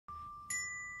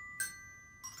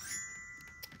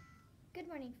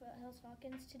morning, Foothills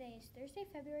Falcons. Today is Thursday,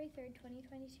 February 3rd,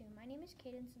 2022. My name is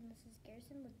Cadence and this is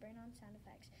Garrison with Burn On Sound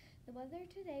Effects. The weather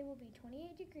today will be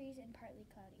 28 degrees and partly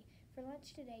cloudy. For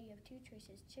lunch today, you have two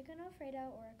choices, chicken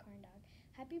Alfredo or a corn dog.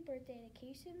 Happy birthday to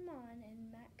Kason Mon and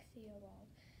Mac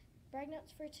Theobald. Brag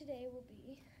notes for today will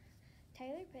be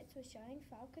Tyler Pitts was showing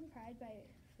Falcon pride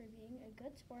for being a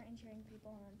good sport and cheering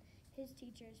people on. His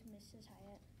teachers, Mrs.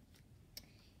 Hyatt.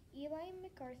 Eli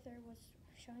MacArthur was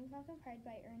showing Falcon pride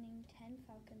by earning 10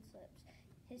 Falcon slips.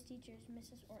 His teachers,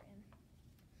 Mrs. Orton.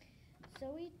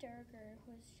 Zoe Durger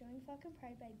was showing Falcon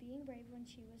pride by being brave when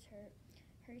she was hurt.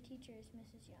 Her teachers,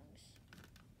 Mrs. Youngs.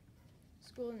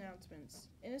 School announcements.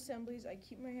 In assemblies, I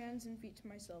keep my hands and feet to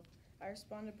myself. I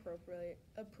respond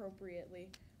appropriately.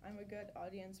 I'm a good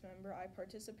audience member. I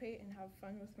participate and have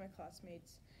fun with my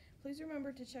classmates. Please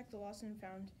remember to check the lost and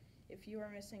found if you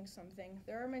are missing something.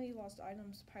 There are many lost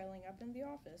items piling up in the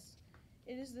office.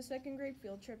 It is the second grade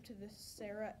field trip to the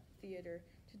Sarah Theater.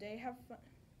 Have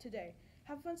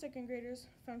fun, second graders.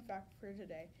 Fun fact for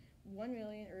today. 1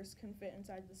 million Earths can fit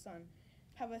inside the sun.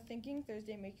 Have a thinking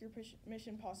Thursday. Make your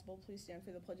mission possible. Please stand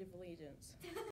for the Pledge of Allegiance.